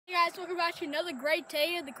guys, welcome back to another great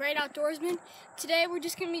day of the Great Outdoorsman. Today we're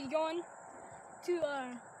just going to be going to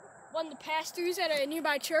one of the pastors at a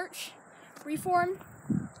nearby church, Reformed.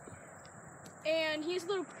 And he has a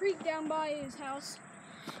little creek down by his house.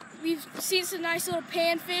 We've seen some nice little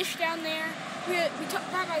panfish down there. We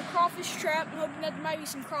brought my crawfish trap, hoping that there might be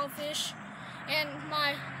some crawfish. And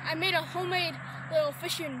I made a homemade little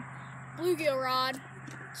fishing bluegill rod.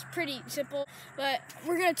 It's pretty simple, but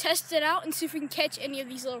we're gonna test it out and see if we can catch any of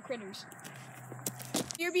these little critters.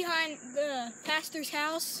 You're behind the pastor's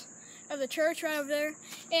house of the church right over there,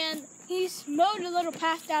 and he's mowed a little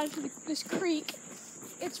path down to this creek.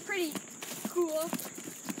 It's pretty cool.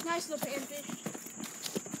 Nice little panfish.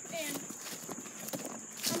 And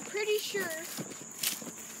I'm pretty sure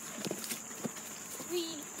we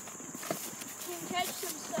can catch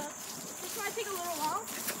some stuff. This might take a little while,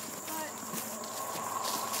 but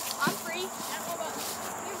I'm free. I don't know about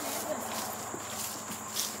you, man, but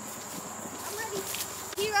I'm ready.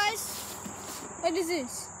 Hey guys, what is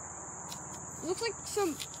this? It looks like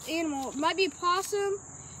some animal. It might be a possum,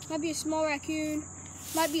 might be a small raccoon,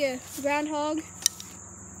 might be a groundhog,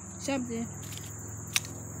 something.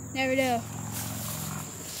 Never know.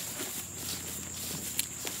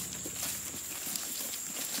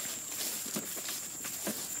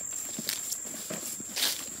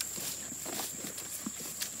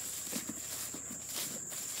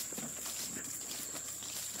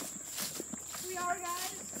 Here we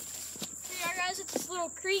are guys, it's this little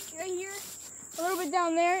creek right here. A little bit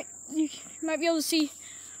down there, you might be able to see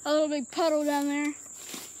a little big puddle down there.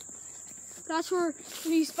 That's where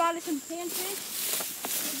we spotted some panfish.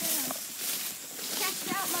 We're gonna cast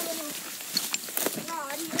out my little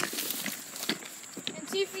rod here and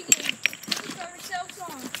see if we can start ourselves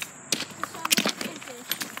on to some little panfish.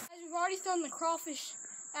 As we've already thrown the crawfish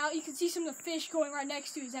out, you can see some of the fish going right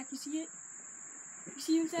next to it. Zach, you see it? You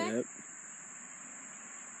see him, Zach? Yep.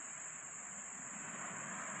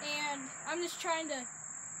 And I'm just trying to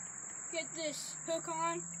get this hook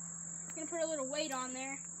on. I'm gonna put a little weight on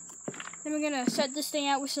there. Then we're gonna set this thing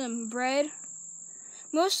out with some bread.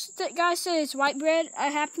 Most guys say it's white bread. I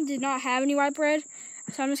happen to not have any white bread,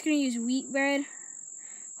 so I'm just gonna use wheat bread.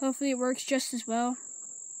 Hopefully it works just as well.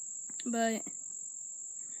 But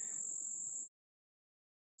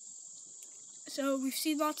so we've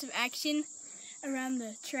seen lots of action around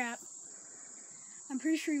the trap. I'm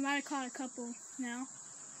pretty sure we might have caught a couple now.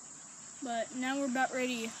 But now we're about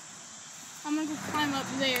ready. I'm gonna go climb up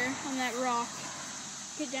there on that rock,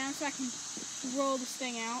 get down so I can roll this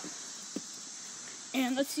thing out.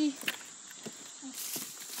 And let's see.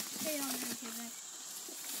 Stay on there, okay, Zach.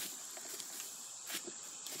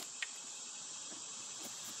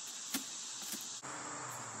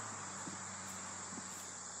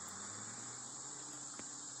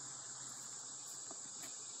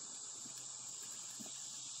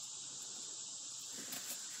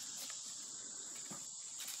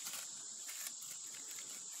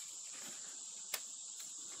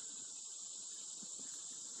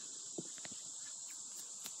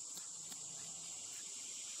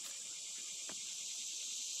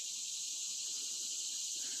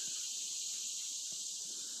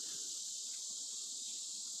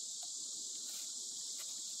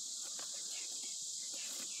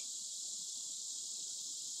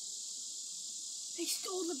 They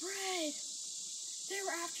stole the bread. They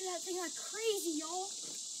were after that thing like crazy, y'all.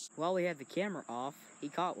 While we had the camera off, he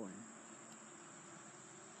caught one.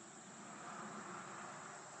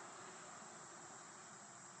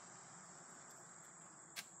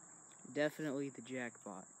 Definitely the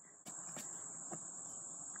jackpot.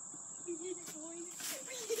 You did it, boys.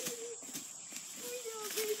 We know,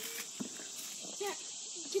 baby. Yeah,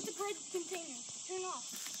 get the bread container. Turn it off.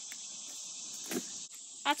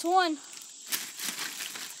 That's one.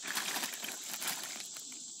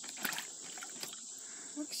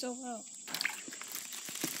 Works so well.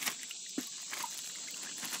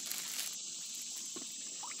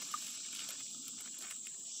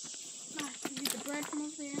 Nice. Get the bread from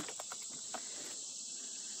over there.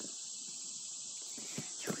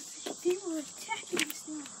 They were attacking this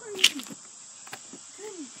thing crazy.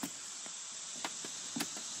 Goodness.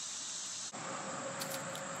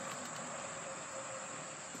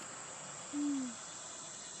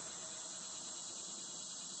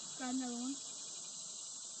 Got another one.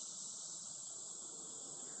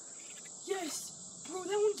 Yes! Bro, that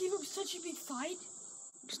one gave up such a big fight.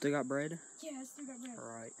 Still got bread? Yeah, I still got bread.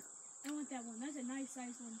 Alright. I want that one. That's a nice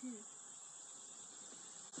sized one too.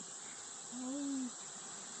 Oh,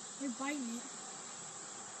 they're biting it.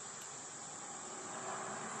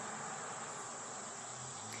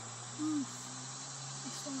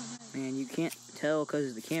 Man, you can't tell because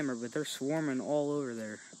of the camera, but they're swarming all over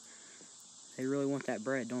there. They really want that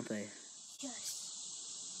bread, don't they? Yes.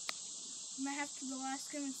 I might have to go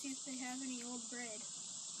ask them and see if they have any old bread.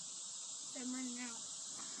 I'm running out.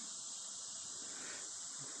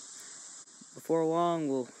 Before long,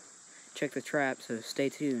 we'll check the trap, so stay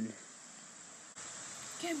tuned.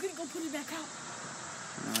 Okay, I'm gonna go put it back out.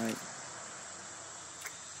 Alright.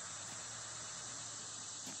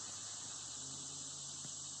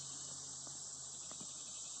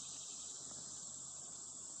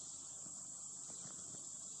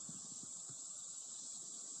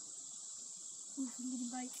 Oof, I'm getting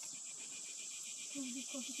bites.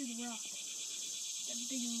 Closer to the rock. That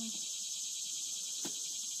big one.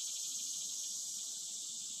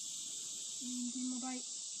 Give him a bite.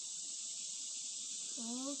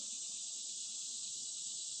 Oh.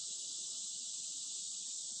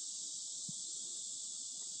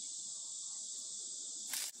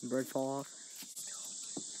 Bread fall off.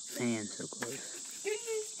 Man, so close.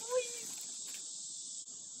 Goodness, please.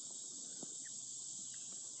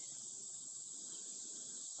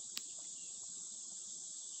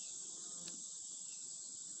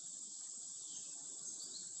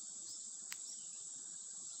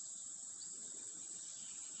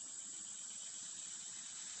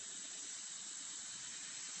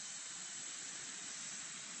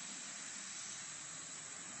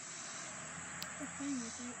 They're playing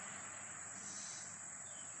with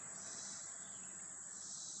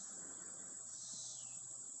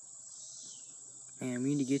it. Man, we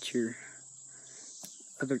need to get your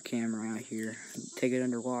other camera out here. Take it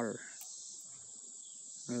underwater.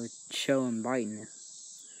 Really show them biting it.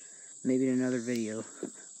 Maybe in another video.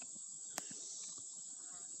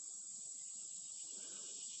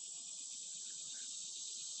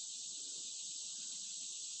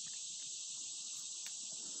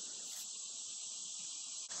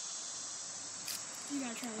 You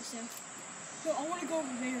gotta try this out. No, I wanna go over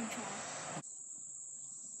there and try.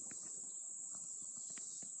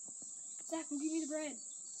 Zach, will give me the bread.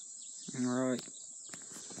 Alright.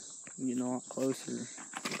 Getting a lot closer.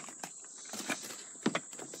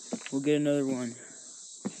 We'll get another one.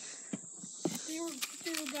 They were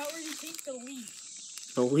about ready to take the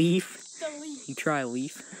leaf. The leaf? The leaf. You try a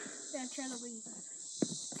leaf? Yeah, try the leaf.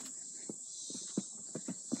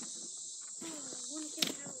 Oh, I wanna get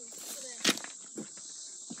that one for that.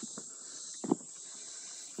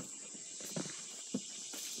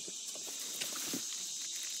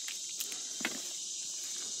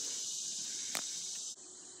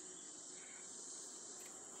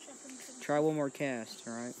 Try one more cast,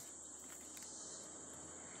 alright?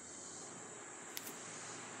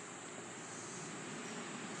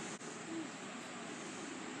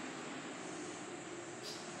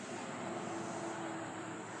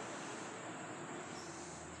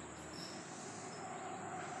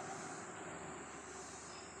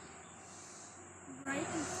 Right in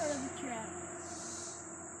front of the trap.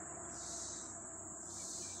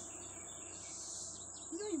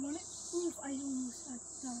 You know you want it? Oof, I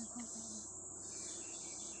thought I caught that one.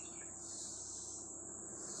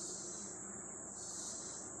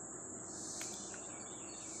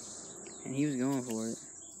 And he was going for it.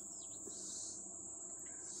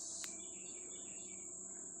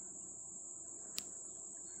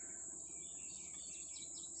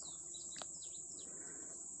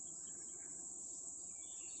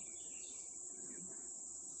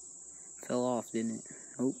 Fell off, didn't it?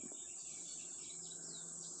 Oh.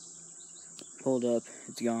 Pulled up.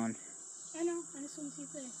 It's gone. I know, I just want to see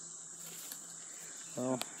if they...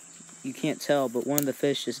 Well, you can't tell, but one of the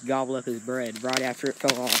fish just gobbled up his bread right after it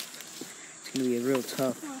fell off. It's going to be a real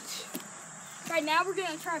tough. Right now we're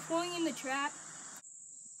going to try pulling in the trap.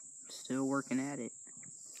 Still working at it.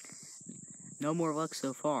 No more luck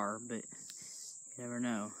so far, but you never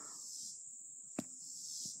know.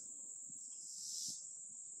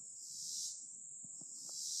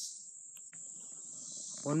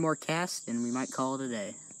 One more cast and we might call it a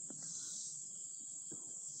day.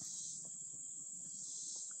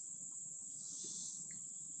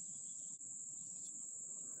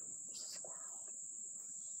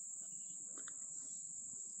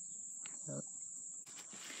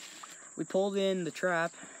 We pulled in the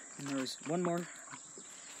trap and there was one more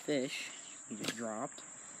fish he just dropped.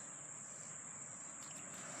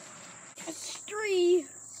 That's 3.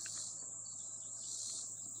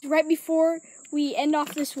 Right before we end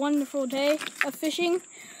off this wonderful day of fishing,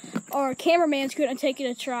 our cameraman's going to take it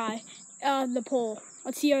a try, the pole.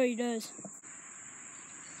 Let's see how he does.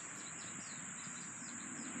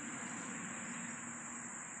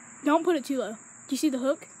 Don't put it too low. Do you see the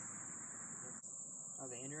hook? Are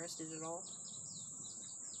they interested at all?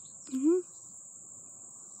 Mm-hmm.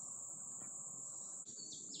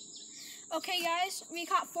 Okay, guys, we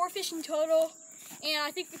caught 4 fish in total, and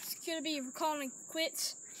I think it's gonna be calling it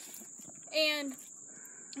quits. And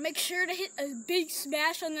make sure to hit a big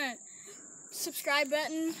smash on the subscribe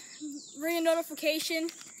button, ring a notification,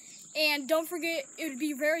 and don't forget, it would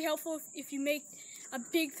be very helpful if you make a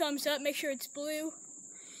big thumbs up. Make sure it's blue,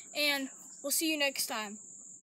 and we'll see you next time.